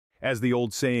As the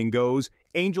old saying goes,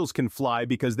 angels can fly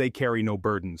because they carry no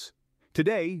burdens.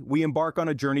 Today, we embark on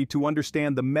a journey to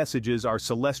understand the messages our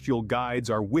celestial guides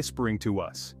are whispering to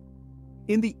us.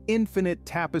 In the infinite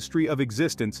tapestry of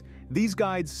existence, these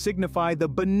guides signify the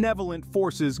benevolent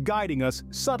forces guiding us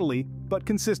subtly but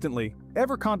consistently.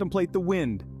 Ever contemplate the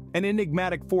wind, an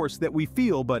enigmatic force that we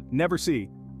feel but never see,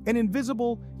 an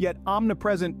invisible yet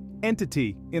omnipresent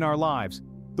entity in our lives?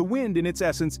 The wind, in its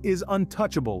essence, is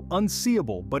untouchable,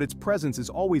 unseeable, but its presence is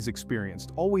always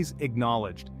experienced, always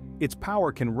acknowledged. Its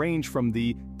power can range from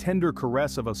the tender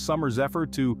caress of a summer zephyr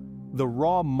to the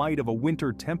raw might of a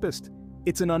winter tempest.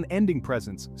 It's an unending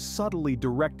presence, subtly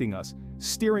directing us,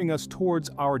 steering us towards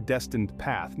our destined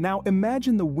path. Now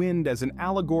imagine the wind as an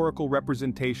allegorical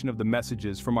representation of the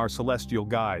messages from our celestial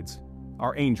guides,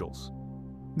 our angels.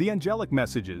 The angelic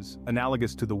messages,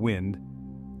 analogous to the wind,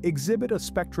 exhibit a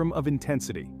spectrum of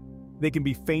intensity. They can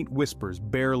be faint whispers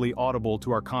barely audible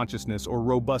to our consciousness or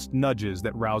robust nudges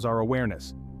that rouse our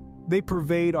awareness. They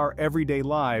pervade our everyday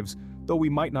lives, though we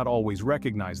might not always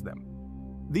recognize them.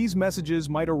 These messages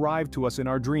might arrive to us in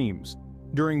our dreams,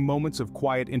 during moments of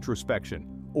quiet introspection,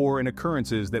 or in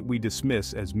occurrences that we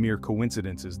dismiss as mere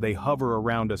coincidences. They hover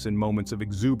around us in moments of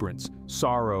exuberance,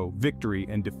 sorrow, victory,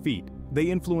 and defeat. They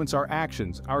influence our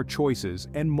actions, our choices,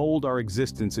 and mold our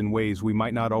existence in ways we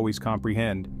might not always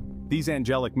comprehend. These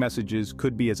angelic messages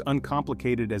could be as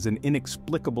uncomplicated as an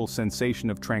inexplicable sensation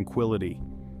of tranquility,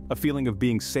 a feeling of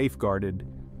being safeguarded,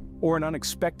 or an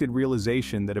unexpected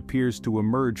realization that appears to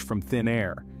emerge from thin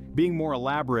air. Being more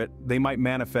elaborate, they might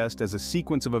manifest as a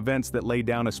sequence of events that lay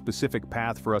down a specific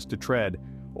path for us to tread,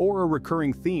 or a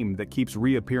recurring theme that keeps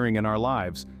reappearing in our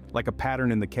lives, like a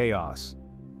pattern in the chaos.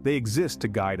 They exist to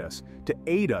guide us, to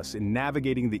aid us in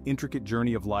navigating the intricate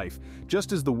journey of life,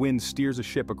 just as the wind steers a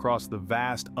ship across the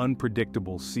vast,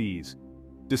 unpredictable seas.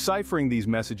 Deciphering these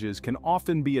messages can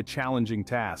often be a challenging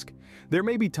task. There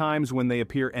may be times when they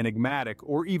appear enigmatic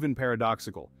or even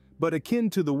paradoxical, but akin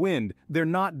to the wind, they're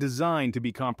not designed to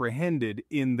be comprehended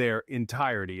in their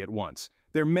entirety at once.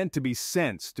 They're meant to be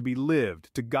sensed, to be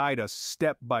lived, to guide us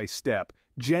step by step,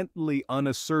 gently,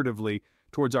 unassertively,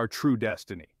 towards our true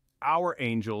destiny. Our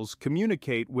angels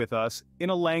communicate with us in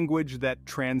a language that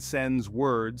transcends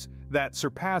words, that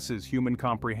surpasses human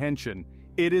comprehension.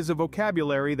 It is a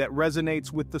vocabulary that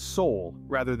resonates with the soul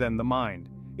rather than the mind.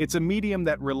 It's a medium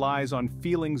that relies on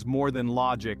feelings more than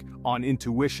logic, on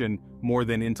intuition more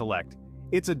than intellect.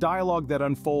 It's a dialogue that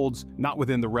unfolds not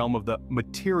within the realm of the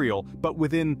material, but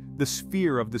within the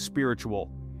sphere of the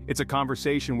spiritual. It's a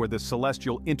conversation where the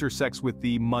celestial intersects with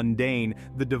the mundane,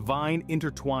 the divine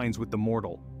intertwines with the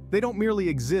mortal. They don't merely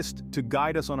exist to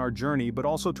guide us on our journey, but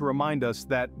also to remind us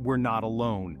that we're not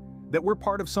alone, that we're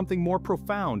part of something more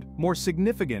profound, more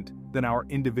significant than our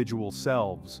individual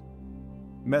selves.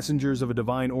 Messengers of a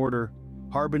divine order,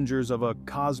 harbingers of a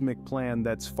cosmic plan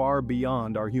that's far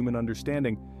beyond our human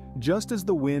understanding. Just as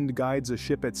the wind guides a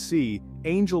ship at sea,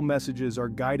 angel messages are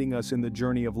guiding us in the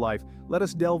journey of life. Let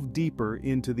us delve deeper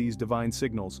into these divine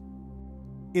signals.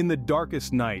 In the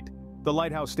darkest night, the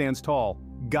lighthouse stands tall,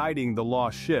 guiding the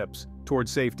lost ships toward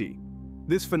safety.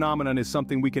 This phenomenon is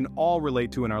something we can all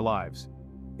relate to in our lives.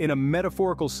 In a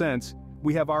metaphorical sense,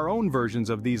 we have our own versions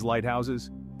of these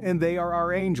lighthouses, and they are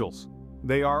our angels.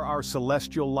 They are our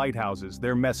celestial lighthouses,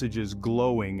 their messages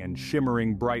glowing and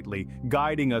shimmering brightly,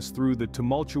 guiding us through the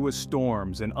tumultuous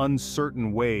storms and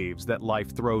uncertain waves that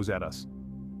life throws at us.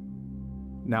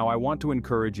 Now I want to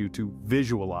encourage you to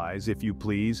visualize, if you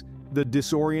please, the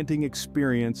disorienting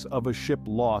experience of a ship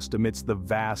lost amidst the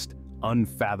vast,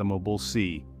 unfathomable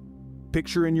sea.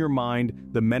 Picture in your mind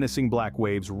the menacing black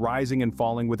waves rising and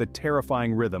falling with a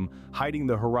terrifying rhythm, hiding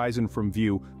the horizon from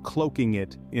view, cloaking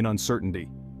it in uncertainty.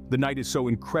 The night is so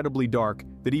incredibly dark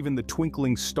that even the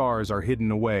twinkling stars are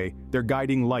hidden away, their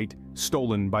guiding light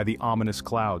stolen by the ominous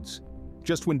clouds.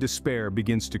 Just when despair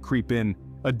begins to creep in,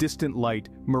 a distant light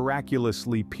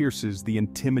miraculously pierces the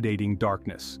intimidating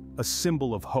darkness. A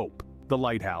symbol of hope, the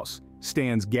lighthouse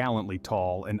stands gallantly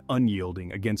tall and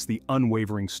unyielding against the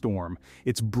unwavering storm,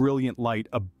 its brilliant light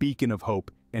a beacon of hope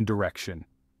and direction.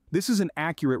 This is an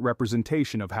accurate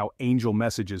representation of how angel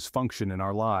messages function in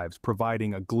our lives,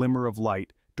 providing a glimmer of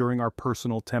light during our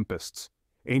personal tempests.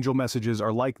 Angel messages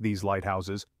are like these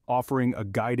lighthouses, offering a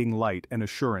guiding light and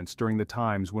assurance during the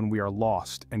times when we are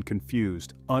lost and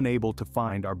confused, unable to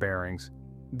find our bearings.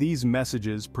 These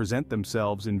messages present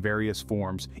themselves in various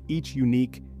forms, each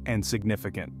unique and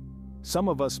significant. Some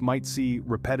of us might see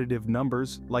repetitive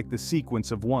numbers like the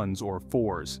sequence of ones or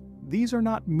fours. These are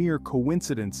not mere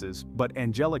coincidences, but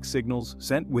angelic signals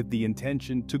sent with the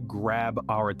intention to grab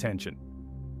our attention.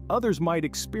 Others might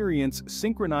experience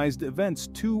synchronized events.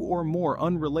 Two or more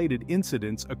unrelated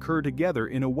incidents occur together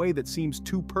in a way that seems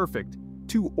too perfect,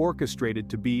 too orchestrated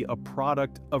to be a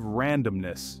product of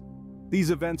randomness.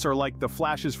 These events are like the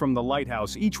flashes from the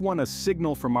lighthouse, each one a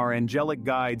signal from our angelic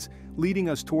guides, leading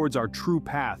us towards our true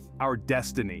path, our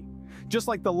destiny. Just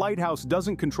like the lighthouse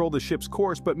doesn't control the ship's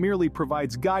course but merely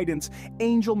provides guidance,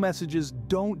 angel messages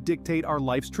don't dictate our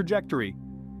life's trajectory.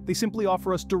 They simply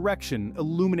offer us direction,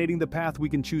 illuminating the path we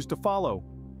can choose to follow.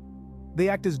 They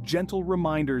act as gentle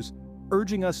reminders,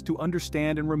 urging us to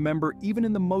understand and remember, even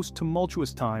in the most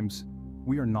tumultuous times,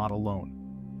 we are not alone.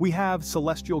 We have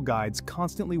celestial guides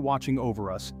constantly watching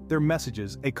over us, their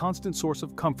messages a constant source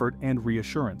of comfort and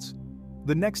reassurance.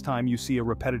 The next time you see a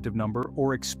repetitive number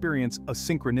or experience a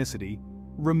synchronicity,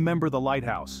 remember the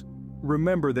lighthouse.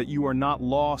 Remember that you are not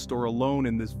lost or alone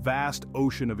in this vast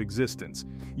ocean of existence.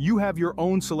 You have your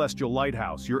own celestial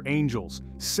lighthouse, your angels,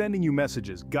 sending you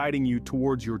messages, guiding you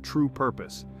towards your true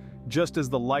purpose. Just as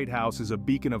the lighthouse is a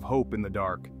beacon of hope in the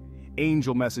dark,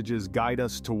 angel messages guide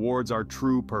us towards our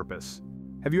true purpose.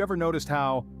 Have you ever noticed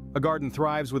how a garden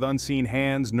thrives with unseen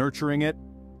hands nurturing it?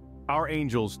 Our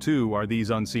angels, too, are these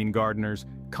unseen gardeners,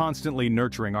 constantly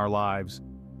nurturing our lives.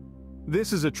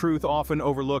 This is a truth often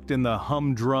overlooked in the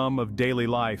humdrum of daily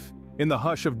life. In the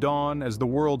hush of dawn, as the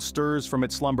world stirs from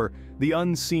its slumber, the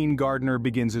unseen gardener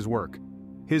begins his work.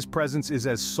 His presence is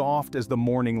as soft as the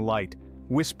morning light,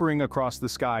 whispering across the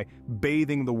sky,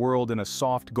 bathing the world in a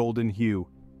soft golden hue.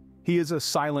 He is a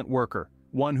silent worker,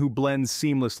 one who blends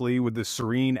seamlessly with the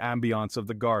serene ambiance of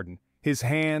the garden. His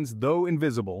hands, though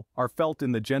invisible, are felt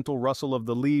in the gentle rustle of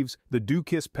the leaves, the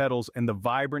dew-kissed petals, and the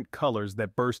vibrant colors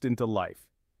that burst into life.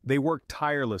 They work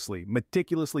tirelessly,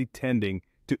 meticulously tending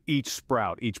to each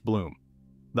sprout, each bloom.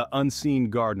 The unseen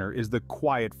gardener is the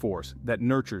quiet force that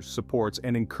nurtures, supports,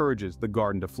 and encourages the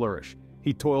garden to flourish.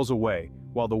 He toils away,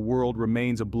 while the world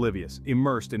remains oblivious,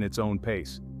 immersed in its own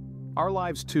pace. Our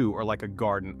lives, too, are like a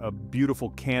garden, a beautiful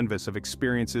canvas of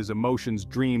experiences, emotions,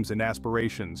 dreams, and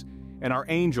aspirations. And our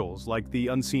angels, like the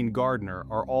unseen gardener,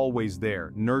 are always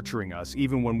there, nurturing us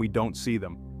even when we don't see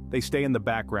them. They stay in the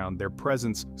background, their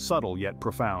presence subtle yet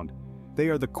profound. They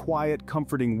are the quiet,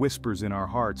 comforting whispers in our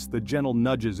hearts, the gentle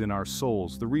nudges in our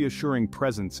souls, the reassuring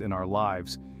presence in our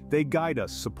lives. They guide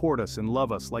us, support us, and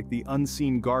love us like the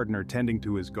unseen gardener tending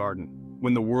to his garden.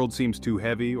 When the world seems too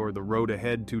heavy or the road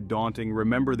ahead too daunting,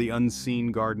 remember the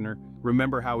unseen gardener.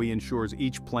 Remember how he ensures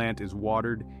each plant is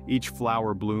watered, each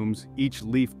flower blooms, each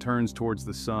leaf turns towards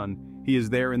the sun. He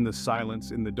is there in the silence,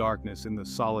 in the darkness, in the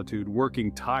solitude,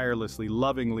 working tirelessly,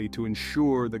 lovingly to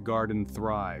ensure the garden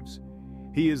thrives.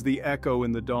 He is the echo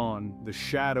in the dawn, the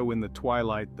shadow in the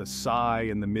twilight, the sigh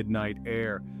in the midnight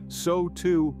air. So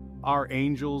too, our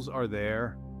angels are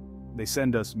there. They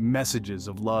send us messages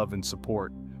of love and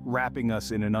support, wrapping us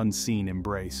in an unseen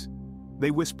embrace. They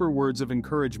whisper words of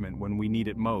encouragement when we need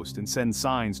it most and send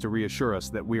signs to reassure us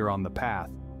that we are on the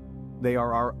path. They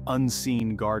are our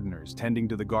unseen gardeners, tending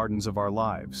to the gardens of our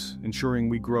lives, ensuring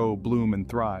we grow, bloom, and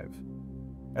thrive.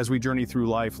 As we journey through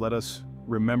life, let us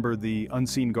remember the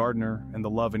unseen gardener and the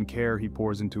love and care he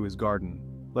pours into his garden.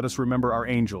 Let us remember our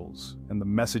angels and the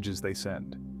messages they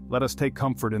send. Let us take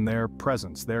comfort in their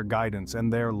presence, their guidance,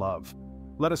 and their love.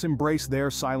 Let us embrace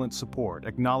their silent support,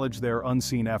 acknowledge their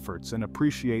unseen efforts, and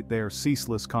appreciate their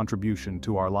ceaseless contribution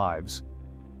to our lives.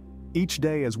 Each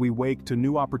day as we wake to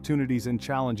new opportunities and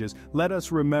challenges, let us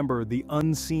remember the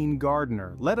unseen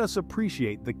gardener. Let us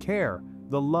appreciate the care,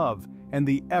 the love, and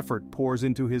the effort pours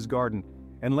into his garden.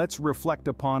 And let's reflect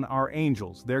upon our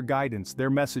angels, their guidance, their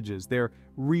messages, their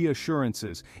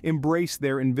reassurances. Embrace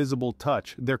their invisible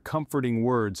touch, their comforting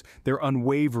words, their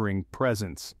unwavering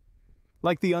presence.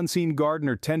 Like the unseen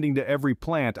gardener tending to every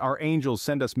plant, our angels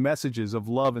send us messages of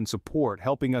love and support,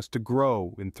 helping us to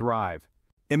grow and thrive.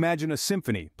 Imagine a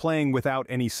symphony playing without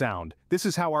any sound. This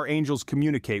is how our angels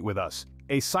communicate with us.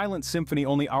 A silent symphony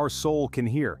only our soul can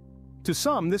hear. To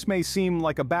some, this may seem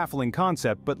like a baffling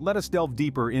concept, but let us delve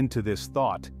deeper into this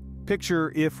thought.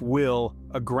 Picture, if will,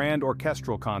 a grand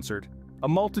orchestral concert. A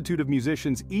multitude of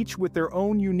musicians, each with their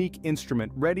own unique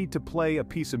instrument, ready to play a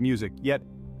piece of music. Yet,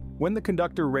 when the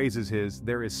conductor raises his,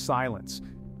 there is silence.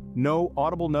 No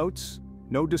audible notes,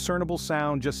 no discernible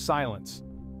sound, just silence.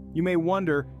 You may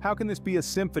wonder, how can this be a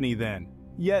symphony then?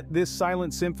 Yet this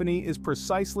silent symphony is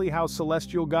precisely how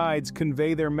celestial guides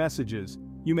convey their messages.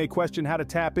 You may question how to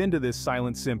tap into this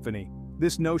silent symphony.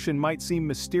 This notion might seem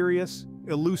mysterious,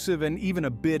 elusive, and even a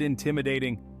bit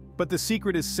intimidating. But the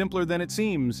secret is simpler than it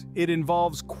seems. It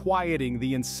involves quieting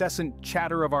the incessant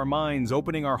chatter of our minds,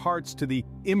 opening our hearts to the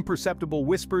imperceptible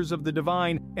whispers of the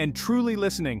divine, and truly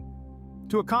listening.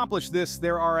 To accomplish this,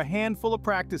 there are a handful of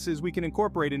practices we can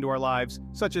incorporate into our lives,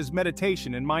 such as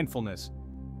meditation and mindfulness.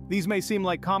 These may seem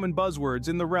like common buzzwords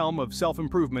in the realm of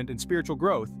self-improvement and spiritual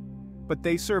growth, but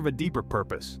they serve a deeper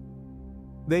purpose.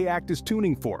 They act as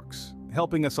tuning forks,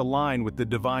 helping us align with the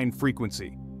divine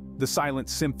frequency, the silent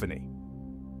symphony.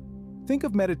 Think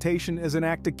of meditation as an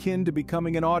act akin to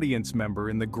becoming an audience member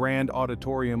in the grand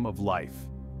auditorium of life.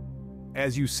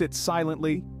 As you sit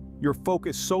silently, your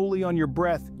focus solely on your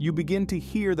breath, you begin to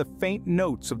hear the faint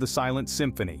notes of the silent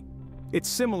symphony. It's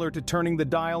similar to turning the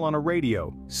dial on a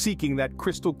radio, seeking that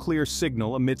crystal-clear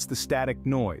signal amidst the static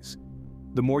noise.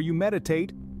 The more you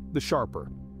meditate, the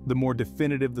sharper, the more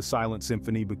definitive the silent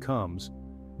symphony becomes.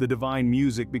 The divine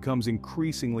music becomes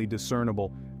increasingly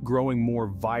discernible, growing more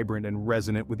vibrant and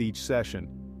resonant with each session.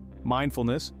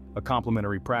 Mindfulness, a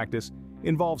complementary practice,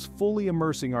 involves fully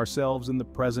immersing ourselves in the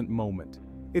present moment.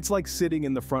 It's like sitting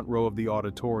in the front row of the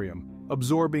auditorium,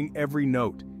 absorbing every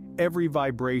note, every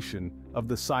vibration of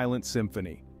the silent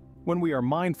symphony. When we are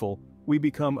mindful, we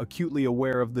become acutely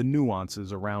aware of the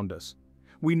nuances around us.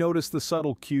 We notice the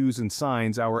subtle cues and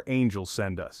signs our angels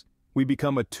send us. We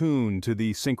become attuned to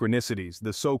the synchronicities,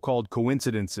 the so-called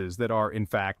coincidences that are, in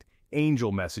fact,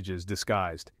 angel messages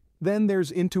disguised. Then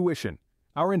there's intuition,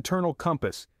 our internal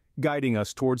compass, guiding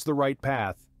us towards the right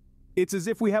path. It's as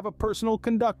if we have a personal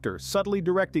conductor subtly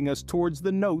directing us towards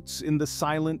the notes in the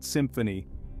silent symphony.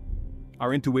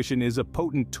 Our intuition is a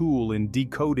potent tool in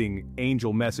decoding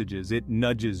angel messages. It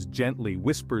nudges gently,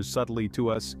 whispers subtly to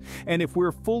us, and if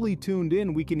we're fully tuned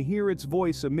in, we can hear its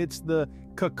voice amidst the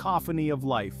cacophony of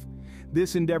life.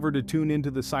 This endeavor to tune into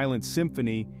the silent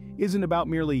symphony isn't about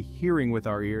merely hearing with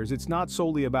our ears. It's not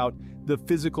solely about the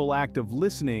physical act of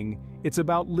listening. It's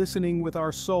about listening with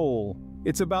our soul.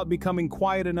 It's about becoming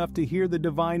quiet enough to hear the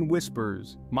divine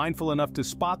whispers, mindful enough to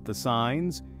spot the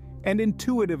signs, and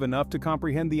intuitive enough to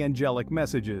comprehend the angelic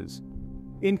messages.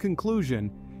 In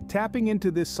conclusion, tapping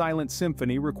into this silent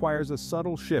symphony requires a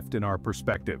subtle shift in our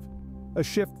perspective, a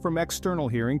shift from external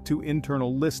hearing to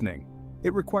internal listening.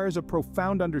 It requires a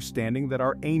profound understanding that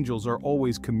our angels are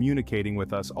always communicating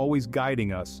with us, always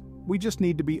guiding us. We just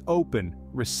need to be open,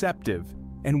 receptive,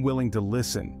 and willing to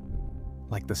listen.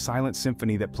 Like the silent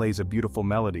symphony that plays a beautiful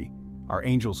melody, our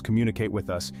angels communicate with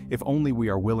us if only we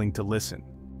are willing to listen.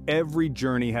 Every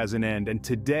journey has an end, and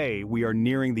today we are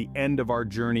nearing the end of our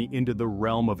journey into the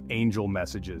realm of angel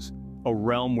messages, a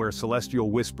realm where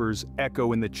celestial whispers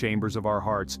echo in the chambers of our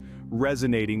hearts,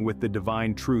 resonating with the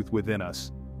divine truth within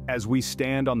us. As we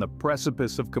stand on the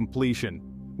precipice of completion,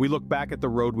 we look back at the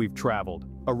road we've traveled,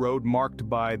 a road marked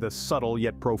by the subtle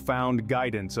yet profound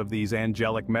guidance of these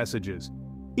angelic messages.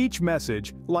 Each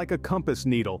message, like a compass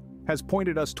needle, has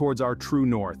pointed us towards our true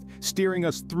north, steering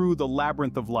us through the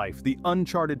labyrinth of life, the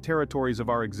uncharted territories of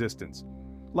our existence.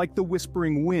 Like the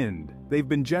whispering wind, they've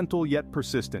been gentle yet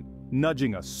persistent,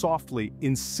 nudging us softly,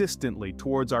 insistently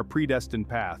towards our predestined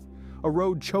path, a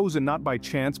road chosen not by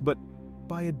chance but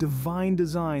by a divine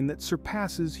design that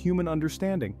surpasses human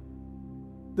understanding.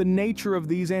 The nature of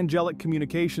these angelic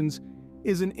communications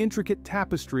is an intricate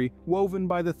tapestry woven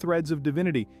by the threads of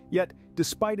divinity, yet,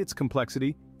 despite its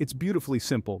complexity, it's beautifully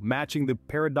simple, matching the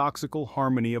paradoxical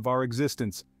harmony of our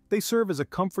existence. They serve as a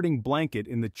comforting blanket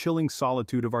in the chilling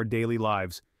solitude of our daily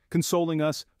lives, consoling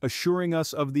us, assuring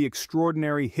us of the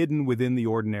extraordinary hidden within the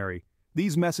ordinary.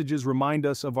 These messages remind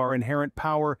us of our inherent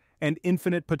power and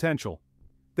infinite potential.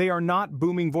 They are not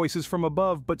booming voices from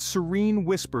above, but serene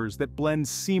whispers that blend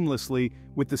seamlessly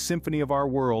with the symphony of our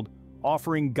world,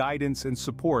 offering guidance and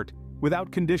support,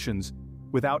 without conditions,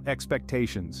 without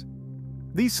expectations.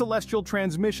 These celestial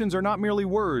transmissions are not merely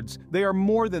words, they are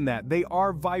more than that. They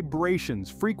are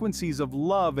vibrations, frequencies of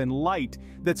love and light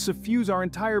that suffuse our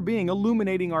entire being,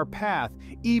 illuminating our path,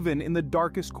 even in the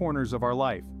darkest corners of our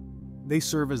life. They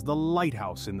serve as the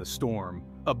lighthouse in the storm,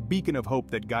 a beacon of hope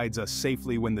that guides us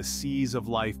safely when the seas of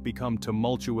life become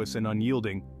tumultuous and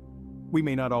unyielding. We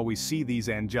may not always see these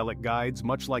angelic guides,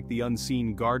 much like the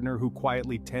unseen gardener who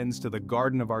quietly tends to the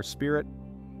garden of our spirit.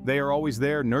 They are always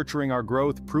there, nurturing our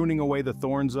growth, pruning away the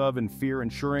thorns of and fear,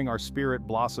 ensuring our spirit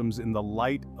blossoms in the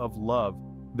light of love.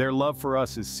 Their love for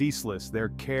us is ceaseless, their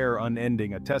care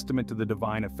unending, a testament to the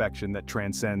divine affection that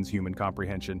transcends human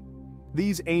comprehension.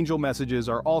 These angel messages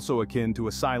are also akin to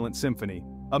a silent symphony,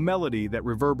 a melody that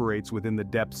reverberates within the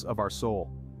depths of our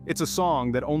soul. It's a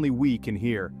song that only we can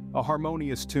hear, a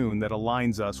harmonious tune that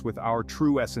aligns us with our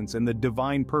true essence and the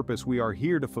divine purpose we are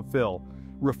here to fulfill.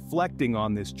 Reflecting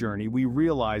on this journey, we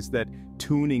realize that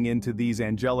tuning into these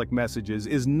angelic messages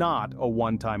is not a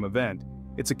one-time event.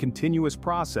 It's a continuous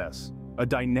process, a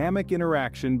dynamic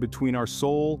interaction between our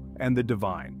soul and the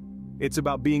divine. It's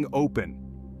about being open,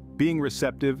 being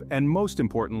receptive, and most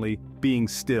importantly, being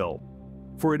still.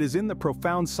 For it is in the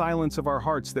profound silence of our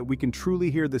hearts that we can truly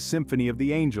hear the symphony of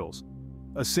the angels,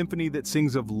 a symphony that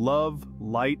sings of love,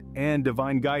 light, and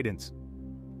divine guidance.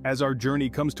 As our journey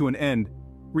comes to an end,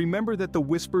 remember that the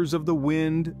whispers of the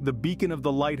wind, the beacon of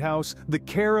the lighthouse, the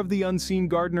care of the unseen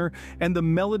gardener, and the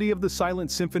melody of the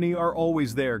silent symphony are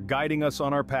always there, guiding us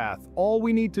on our path. All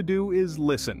we need to do is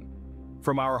listen.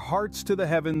 From our hearts to the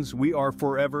heavens, we are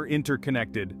forever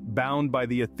interconnected, bound by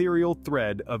the ethereal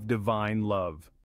thread of divine love.